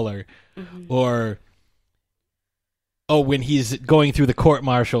look taller. Mm-hmm. Or when he's going through the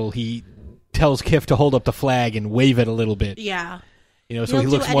court-martial, he tells Kif to hold up the flag and wave it a little bit. Yeah. You know, so he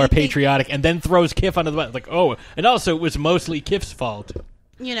looks more patriotic, and then throws Kif under the bus. Like, oh, and also it was mostly Kif's fault.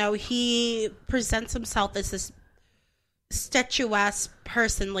 You know, he presents himself as this statuesque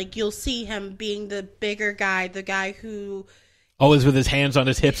person. Like, you'll see him being the bigger guy, the guy who... Always with his hands on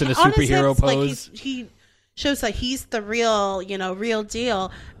his hips in a superhero pose. Like he shows that he's the real, real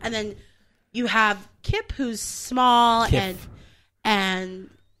deal. And then you have Kip, who's small and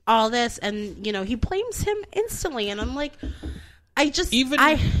all this, and, he blames him instantly. And I'm like... I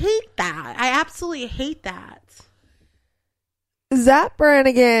hate that. I absolutely hate that. Zap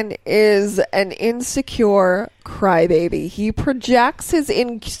Brannigan is an insecure crybaby. He projects his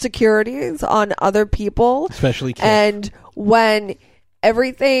insecurities on other people. Especially Kif. And when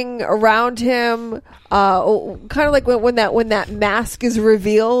everything around him, kind of like when that mask is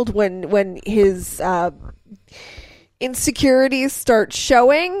revealed, when his insecurities start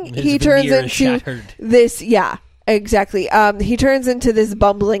showing, he turns into this, exactly. He turns into this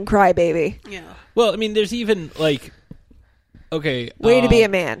bumbling crybaby. Yeah. Well, I mean, there's even like, okay, way to be a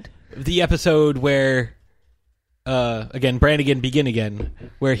man. The episode where, again, Brannigan Begin Again,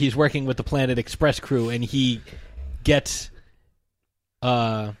 where he's working with the Planet Express crew, and he gets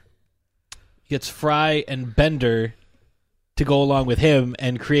Fry and Bender to go along with him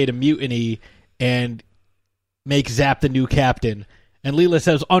and create a mutiny and make Zap the new captain. And Leela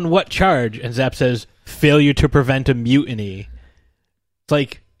says, on what charge? And Zap says, failure to prevent a mutiny. It's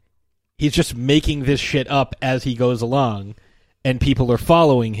like he's just making this shit up as he goes along, and people are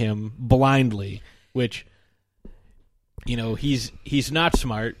following him blindly, which, he's not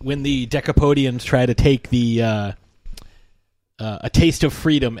smart. When the Decapodians try to take the A Taste of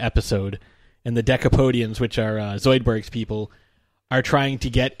Freedom episode, and the Decapodians, which are Zoidberg's people, are trying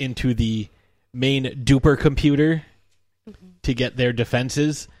to get into the main duper computer to get their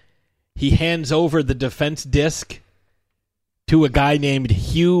defenses, he hands over the defense disc to a guy named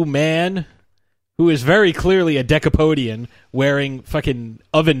Hugh Mann, who is very clearly a Decapodian, wearing fucking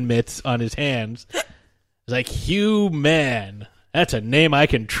oven mitts on his hands. It's like, Hugh Mann. That's a name I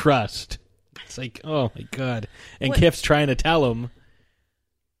can trust. It's like, oh my god. And Kif's trying to tell him,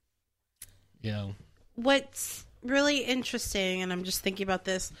 What's really interesting, and I'm just thinking about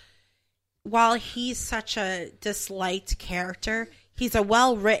this, while he's such a disliked character, he's a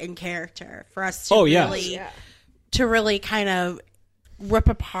well-written character for us to to really kind of rip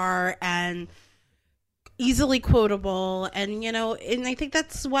apart, and easily quotable, and and I think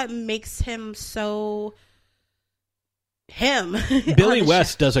that's what makes him so him. Billy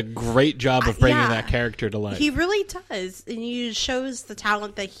West does a great job of bringing that character to life. He really does, and he shows the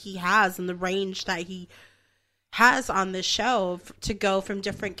talent that he has and the range that he has on this show to go from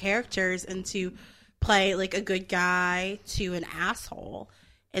different characters and to play like a good guy to an asshole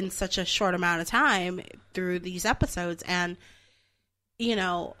in such a short amount of time through these episodes. And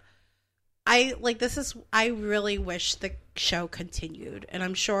I really wish the show continued, and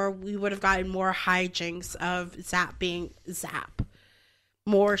I'm sure we would have gotten more hijinks of Zap being Zap,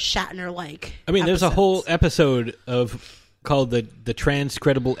 more Shatner-like. I mean, there's a whole episode called the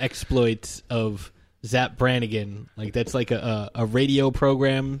Transcredible Exploits of Zap Brannigan. Like, that's like a radio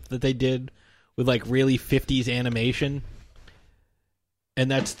program that they did with like really 50s animation, and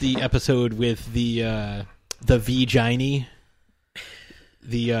that's the episode with the V-Giny,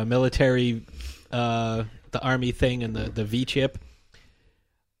 the military, the army thing, and the V-chip.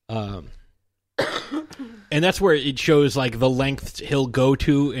 And that's where it shows like the lengths he'll go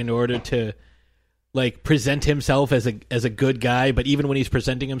to in order to like present himself as a good guy, but even when he's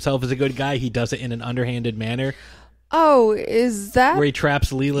presenting himself as a good guy, he does it in an underhanded manner. Oh, is that where he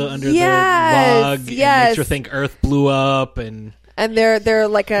traps Leela under the log and makes her think Earth blew up, and they're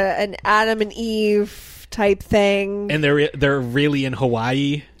like an Adam and Eve type thing, and they're really in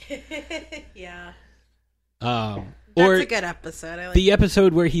Hawaii. Yeah. That's a good episode. I like the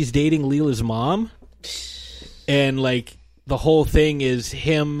episode where he's dating Leela's mom, and like the whole thing is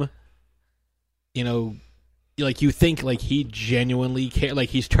him, like you think like he genuinely care, like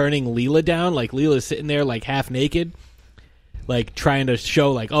he's turning Leela down, like Leela's sitting there like half naked, like trying to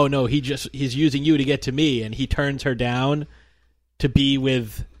show like, oh no, he's using you to get to me, and he turns her down to be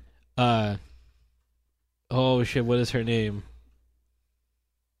with oh shit, what is her name?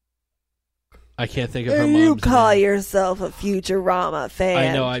 I can't think of her And mom's you call name. yourself a Futurama fan.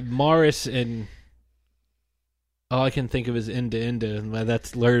 I know. Morris and all I can think of is Inda, and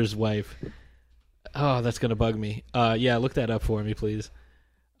that's Lur's wife. Oh, that's gonna bug me. Yeah, look that up for me, please.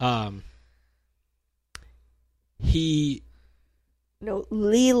 No,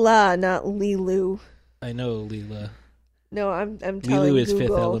 Leela, not Lilu. I know Leela. No, I'm telling Lilu is Google.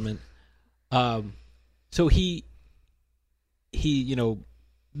 Fifth Element. So he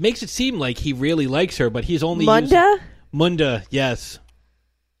makes it seem like he really likes her, but he's only Munda, yes.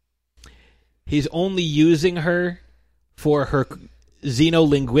 He's only using her for her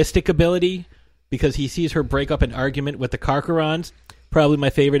xenolinguistic ability because he sees her break up an argument with the Karkarons, probably my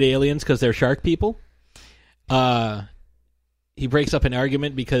favorite aliens because they're shark people. He breaks up an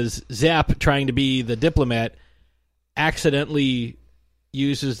argument because Zap, trying to be the diplomat, accidentally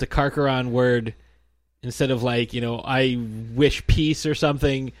uses the Karkaron word instead of I wish peace or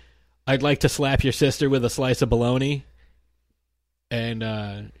something. I'd like to slap your sister with a slice of bologna.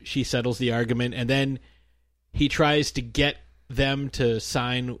 And she settles the argument. And then he tries to get them to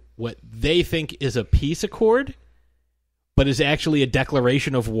sign what they think is a peace accord, but is actually a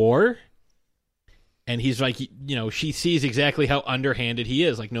declaration of war. And he's like, she sees exactly how underhanded he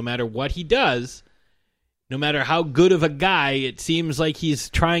is. Like, no matter what he does, no matter how good of a guy it seems like he's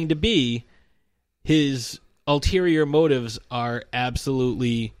trying to be, his ulterior motives are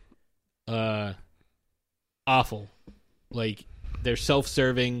absolutely awful. Like, they're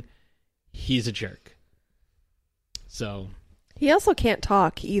self-serving. He's a jerk. So he also can't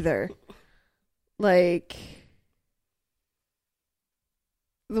talk either. Like,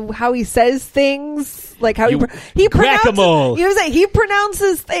 how he says things, like how he Whack-a-mole. He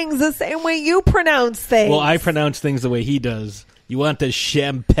pronounces things the same way you pronounce things. Well, I pronounce things the way he does. You want the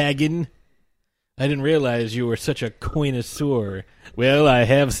champagne? I didn't realize you were such a connoisseur. Well, I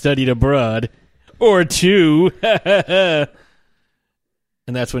have studied abroad. Or two. And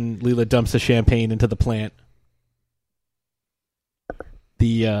that's when Leela dumps the champagne into the plant.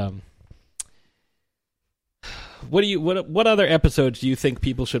 What other episodes do you think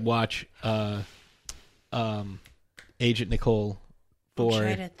people should watch Agent Nicole for? I'm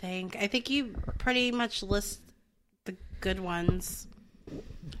trying to think. I think you pretty much list the good ones.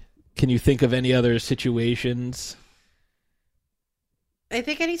 Can you think of any other situations? I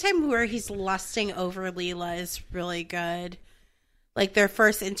think anytime where he's lusting over Leela is really good. Like, their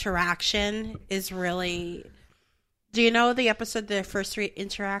first interaction is really... Do you know the episode, their first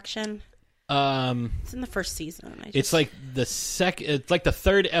interaction? It's in the first season. It's like the It's like the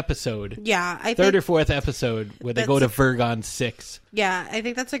third episode. Yeah, third or fourth episode where they go to Vergon 6. Yeah, I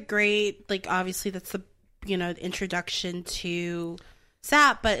think that's a great. Like, obviously, that's the introduction to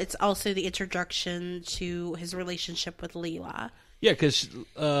Zap, but it's also the introduction to his relationship with Leela. Yeah, because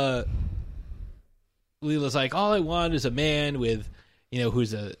Leela's like, all I want is a man with,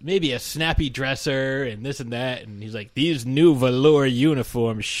 who's maybe a snappy dresser and this and that. And he's like, these new velour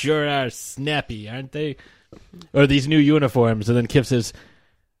uniforms sure are snappy, aren't they? Or these new uniforms. And then Kip says,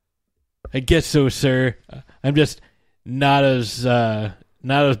 I guess so, sir. I'm just not as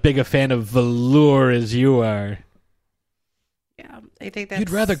big a fan of velour as you are. Yeah, I think that's... You'd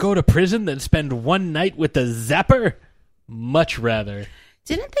rather go to prison than spend one night with the Zapper? Much rather.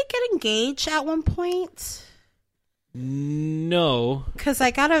 Didn't they get engaged at one point? No, because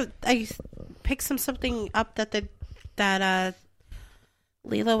I picked something up that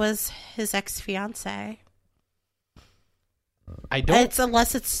Leela was his ex-fiance. I don't.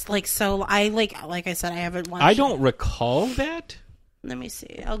 Unless it's like so. Like I said, I haven't watched. I don't recall that. Let me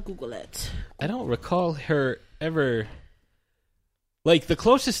see. I'll Google it. I don't recall her ever. Like, the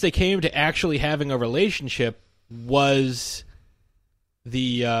closest they came to actually having a relationship was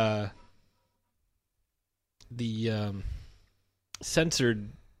the censored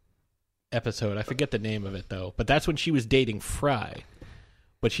episode. I forget the name of it, though. But that's when she was dating Fry.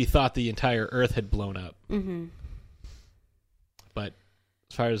 But she thought the entire Earth had blown up. Mm-hmm. But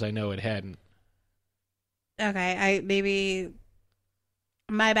as far as I know, it hadn't. Okay, maybe...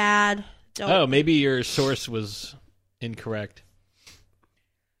 My bad. Maybe your source was incorrect.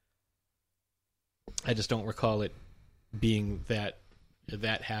 I just don't recall it being that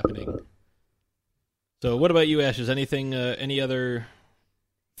happening. So, what about you, Ashes? Anything? Any other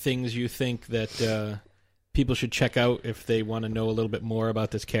things you think that people should check out if they want to know a little bit more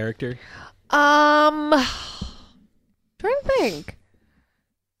about this character? Trying to think.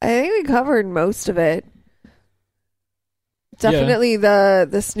 I think we covered most of it. Definitely the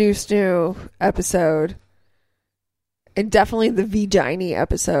Snoo episode. And definitely the Vagini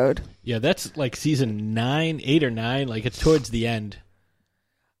episode. Yeah, that's like season 8 or 9. Like, it's towards the end.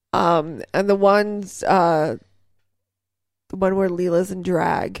 And the ones, the one where Leela's in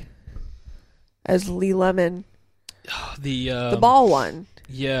drag as Lee Lemon. The ball one.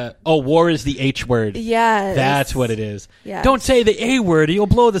 Yeah. Oh, war is the H word. Yes. That's what it is. Yes. Don't say the A word, or you'll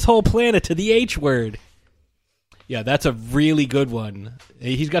blow this whole planet to the H word. Yeah, that's a really good one.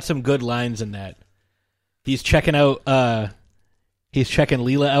 He's got some good lines in that. He's checking out. He's checking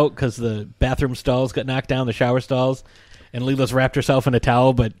Leela out because the bathroom stalls got knocked down, the shower stalls, and Leela's wrapped herself in a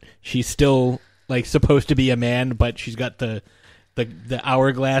towel, but she's still like supposed to be a man, but she's got the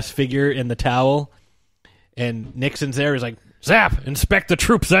hourglass figure in the towel. And Nixon's there. He's like, Zap, inspect the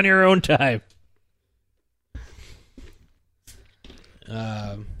troops on your own time.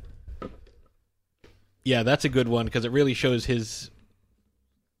 Yeah, that's a good one because it really shows his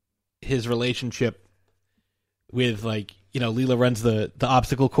relationship with, like, you know, Leela runs the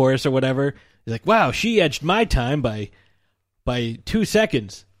obstacle course or whatever. He's like, wow, she edged my time by 2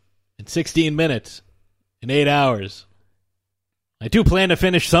 seconds in 16 minutes in 8 hours. I do plan to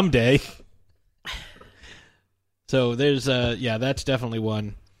finish someday. So there's that's definitely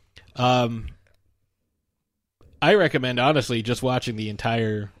one. I recommend, honestly, just watching the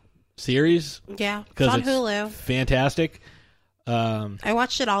entire series. Yeah, it's on Hulu. Fantastic. I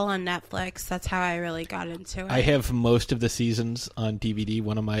watched it all on Netflix. That's how I really got into it. I have most of the seasons on DVD.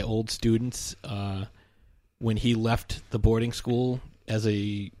 One of my old students, when he left the boarding school as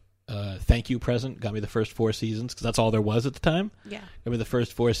a thank you present, got me the first 4 seasons, because that's all there was at the time. Yeah. Got me the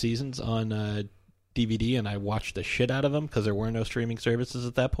first 4 seasons on DVD, and I watched the shit out of them because there were no streaming services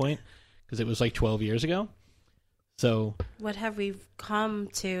at that point, because it was like 12 years ago. So what have we come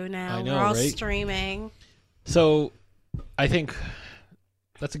to now? I know, we're all right? streaming. So I think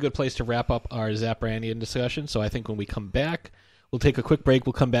that's a good place to wrap up our Zap Brannigan discussion. So I think when we come back, we'll take a quick break.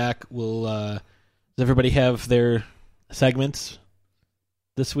 We'll come back. We'll does everybody have their segments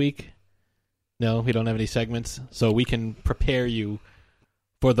this week? No, we don't have any segments. So we can prepare you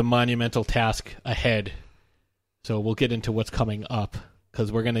for the monumental task ahead. So we'll get into what's coming up,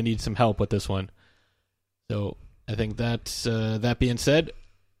 because we're going to need some help with this one. So I think that's that being said,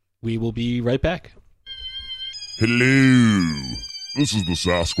 we will be right back. Hello, this is the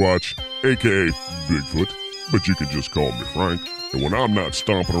Sasquatch, aka Bigfoot, but you can just call me Frank. And when I'm not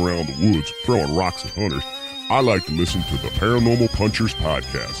stomping around the woods throwing rocks at hunters, I like to listen to the Paranormal Punchers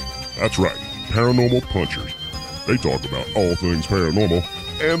podcast. That's right, Paranormal Punchers. They talk about all things paranormal,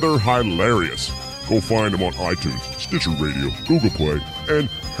 and they're hilarious. Go find them on iTunes, Stitcher Radio, Google Play, and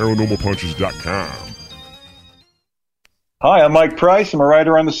ParanormalPunchers.com. Hi, I'm Mike Price. I'm a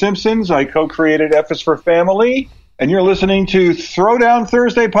writer on The Simpsons. I co-created F is for Family, and you're listening to Throwdown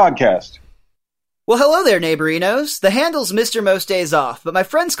Thursday podcast. Well, hello there, neighborinos. The handle's Mr. Most Days Off, but my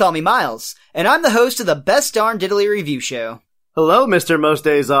friends call me Miles, and I'm the host of the Best Darn Diddly Review Show. Hello, Mr. Most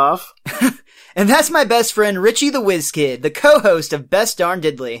Days Off. And that's my best friend Richie the Whiz Kid, the co-host of Best Darn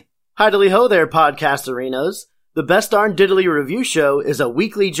Diddly. Hi-dily ho there, podcasterinos. The Best Darn Diddly Review Show is a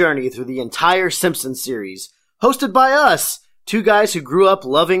weekly journey through the entire Simpsons series, hosted by us, 2 guys who grew up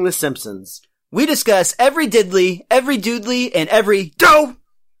loving The Simpsons. We discuss every diddly, every doodly, and every dough!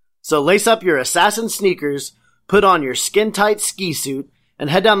 So lace up your assassin sneakers, put on your skin-tight ski suit, and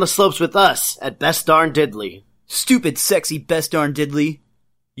head down the slopes with us at Best Darn Diddly. Stupid, sexy Best Darn Diddly.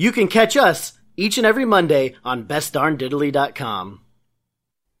 You can catch us each and every Monday on BestDarnDiddly.com.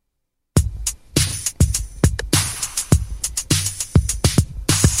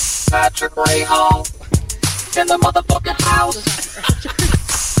 Patrick Rahal in the motherfucking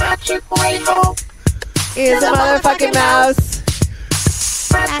house. Patrick Rahal is a motherfucking mouse.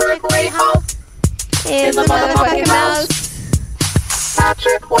 Patrick Rahal is a motherfucking mouse.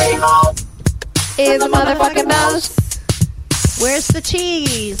 Patrick Rahal is a motherfucking mouse. Where's the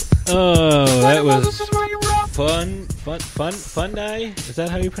cheese? Oh, that was Fundi? Is that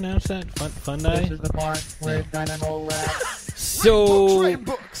how you pronounce that? Fundi? This is the part where Dynamo Rap. So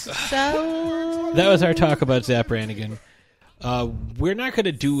that was our talk about Zap Brannigan. We're not going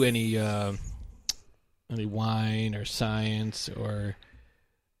to do any wine or science or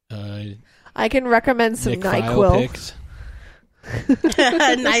I can recommend some Nick NyQuil. Picks.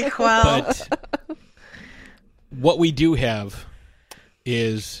 NyQuil. But what we do have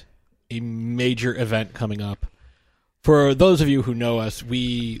is a major event coming up. For those of you who know us,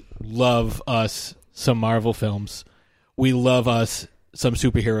 we love us some Marvel films. We love us some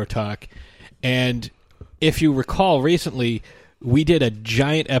superhero talk. And if you recall, recently we did a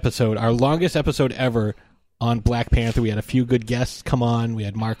giant episode, our longest episode ever, on Black Panther. We had a few good guests come on. We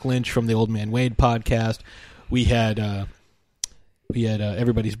had Mark Lynch from the Old Man Wade podcast. We had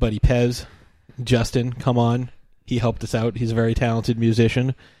everybody's buddy Pez, Justin, come on. He helped us out. He's a very talented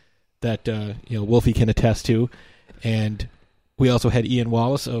musician. that Wolfie can attest to, and we also had Ian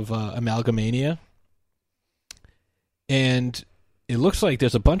Wallace of Amalgamania, and it looks like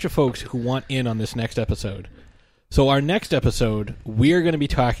there's a bunch of folks who want in on this next episode. So our next episode, we're going to be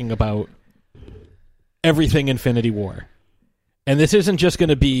talking about everything Infinity War. And this isn't just going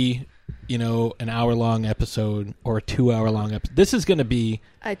to be, an hour-long episode or a 2-hour-long episode. This is going to be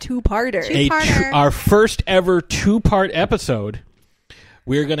a two-parter. Our first ever 2-part episode.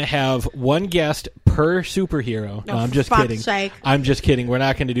 We're going to have one guest per superhero. No, I'm just kidding. Sake. I'm just kidding. We're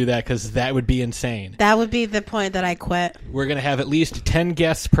not going to do that because that would be insane. That would be the point that I quit. We're going to have at least 10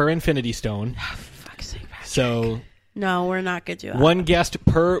 guests per Infinity Stone. Oh, for fuck's sake, Patrick. So... No, we're not going to do that. One guest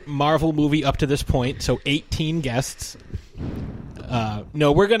per Marvel movie up to this point, so 18 guests.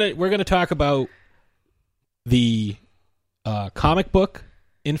 No, we're gonna talk about the comic book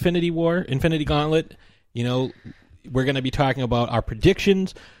Infinity War, Infinity Gauntlet. We're gonna be talking about our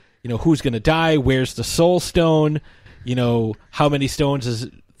predictions. Who's gonna die? Where's the Soul Stone? How many stones is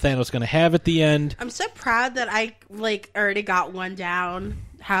Thanos gonna have at the end? I'm so proud that I already got one down.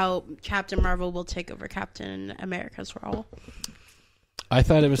 How Captain Marvel will take over Captain America's role. I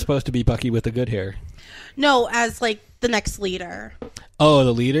thought it was supposed to be Bucky with the good hair. No, as the next leader. Oh,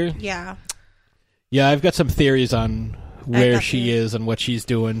 the leader? Yeah. Yeah, I've got some theories on where she is and what she's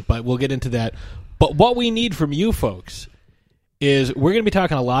doing, but we'll get into that. But what we need from you folks is we're going to be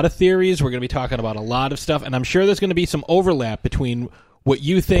talking a lot of theories. We're going to be talking about a lot of stuff, and I'm sure there's going to be some overlap between what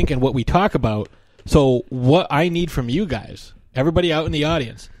you think and what we talk about. So what I need from you guys, everybody out in the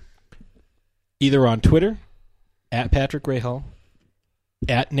audience, either on Twitter, at Patrick Rahal,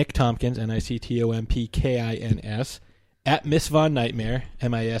 at Nick Tompkins, NICTOMPKINS, at Miss Von Nightmare,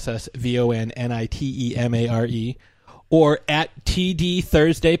 MISSVONNITEMARE, or at TD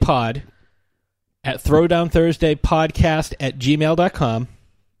Thursday Pod, at Throwdown Thursday Podcast at gmail.com.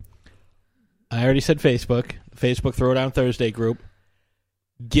 I already said Facebook Throwdown Thursday group.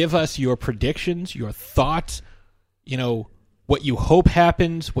 Give us your predictions, your thoughts, what you hope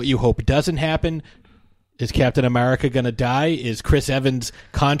happens, what you hope doesn't happen. Is Captain America going to die? Is Chris Evans'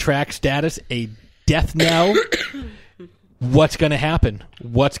 contract status a death knell? What's going to happen?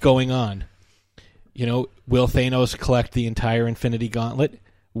 What's going on? Will Thanos collect the entire Infinity Gauntlet?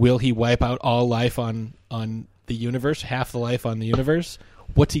 Will he wipe out all life on the universe, half the life on the universe?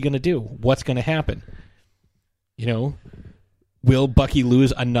 What's he going to do? What's going to happen? Will Bucky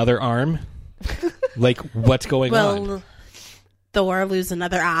lose another arm? What's going on? Will Thor lose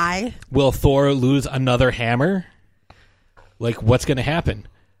another eye? Will Thor lose another hammer? What's going to happen?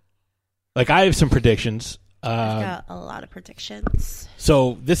 I have some predictions. I've got a lot of predictions.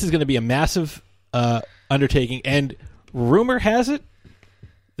 So this is going to be a massive undertaking, and rumor has it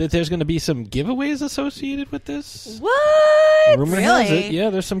that there's going to be some giveaways associated with this. What? Rumor has it. Yeah,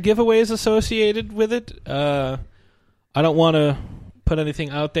 there's some giveaways associated with it. I don't want to put anything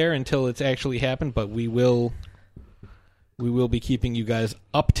out there until it's actually happened, but we will be keeping you guys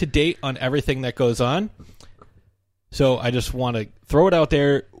up to date on everything that goes on. So I just want to throw it out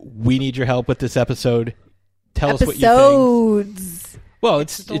there. We need your help with this episode. Tell us what you think. Well,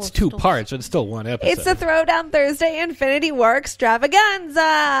 it's 2 parts, but it's still one episode. It's the Throwdown Thursday Infinity War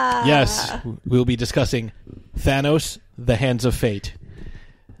Extravaganza. Yes, we'll be discussing Thanos, the Hands of Fate.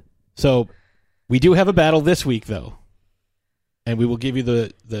 So we do have a battle this week, though. And we will give you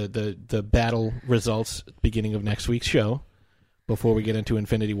the battle results at the beginning of next week's show before we get into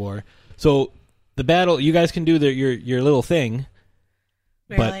Infinity War. So the battle, you guys can do your little thing.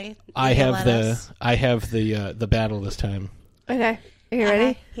 Really? But I have the battle this time. Okay. Are you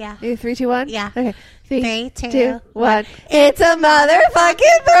ready? Yeah. 3, 2, 1? Yeah. Okay. 3, 2, 1. It's a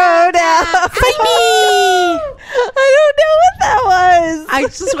motherfucking throwdown. I don't know what that was. I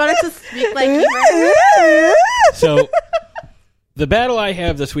just wanted to speak like you were. So the battle I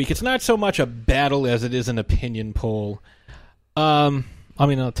have this week, it's not so much a battle as it is an opinion poll.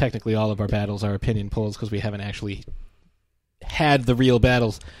 Technically all of our battles are opinion polls because we haven't actually had the real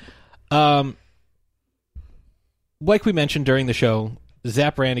battles. Like we mentioned during the show,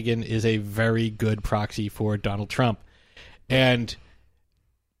 Zap Brannigan is a very good proxy for Donald Trump. And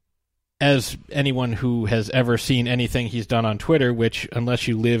as anyone who has ever seen anything he's done on Twitter, which, unless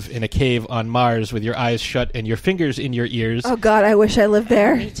you live in a cave on Mars with your eyes shut and your fingers in your ears... Oh, God, I wish I lived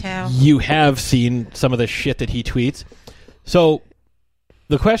there. Me too. You have seen some of the shit that he tweets. So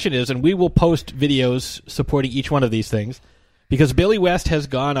the question is, and we will post videos supporting each one of these things, because Billy West has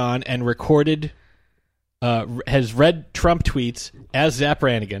gone on and recorded... has read Trump tweets as Zap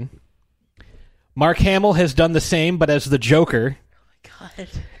Brannigan. Mark Hamill has done the same, but as the Joker. Oh my God.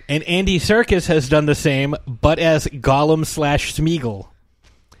 And Andy Serkis has done the same, but as Gollum / Smeagol.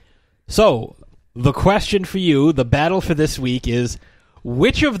 So, the question for you, the battle for this week is,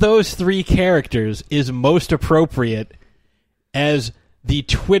 which of those 3 characters is most appropriate as the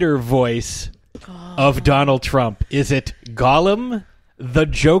Twitter voice of Donald Trump? Is it Gollum, the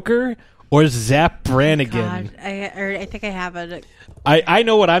Joker, or Zap Brannigan? God, I think I have it. I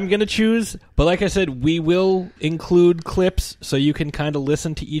know what I'm going to choose, but like I said, we will include clips so you can kind of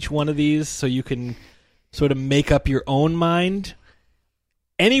listen to each one of these so you can sort of make up your own mind.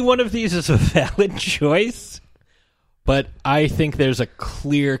 Any one of these is a valid choice, but I think there's a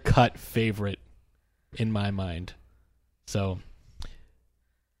clear-cut favorite in my mind. So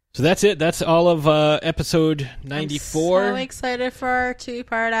that's it. That's all of episode 94. I'm so excited for our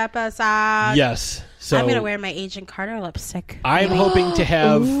 2-part episode. Yes. So I'm going to wear my Agent Carter lipstick. I'm hoping to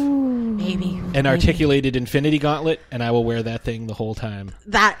have maybe an articulated Infinity Gauntlet, and I will wear that thing the whole time.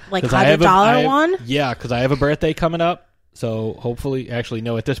 That, like, $100 one? Yeah, because I have a birthday coming up. So hopefully, actually,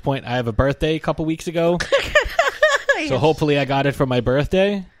 no, at this point, I have a birthday a couple weeks ago. So hopefully I got it for my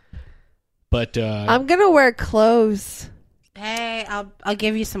birthday. But I'm going to wear clothes. Hey, I'll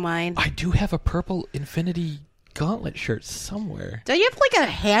give you some wine. I do have a purple Infinity Gauntlet shirt somewhere. Don't you have like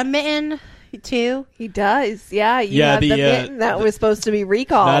a hand mitten too? He does. Yeah, you have the mitten that was supposed to be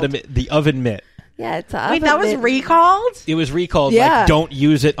recalled. Not the oven mitt. Yeah, it's an Wait, that was recalled? It was recalled. Yeah. Like, don't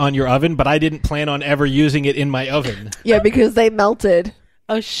use it on your oven, but I didn't plan on ever using it in my oven. Yeah, because they melted.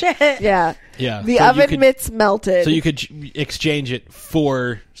 Oh, shit. Yeah. Yeah. The oven mitts melted. So you could exchange it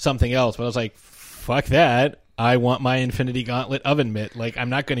for something else. But I was like, fuck that. I want my Infinity Gauntlet oven mitt. Like,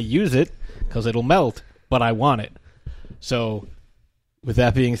 I'm not going to use it because it'll melt, but I want it. So, with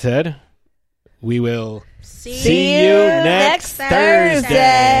that being said, we will see you next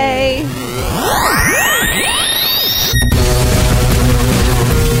Thursday.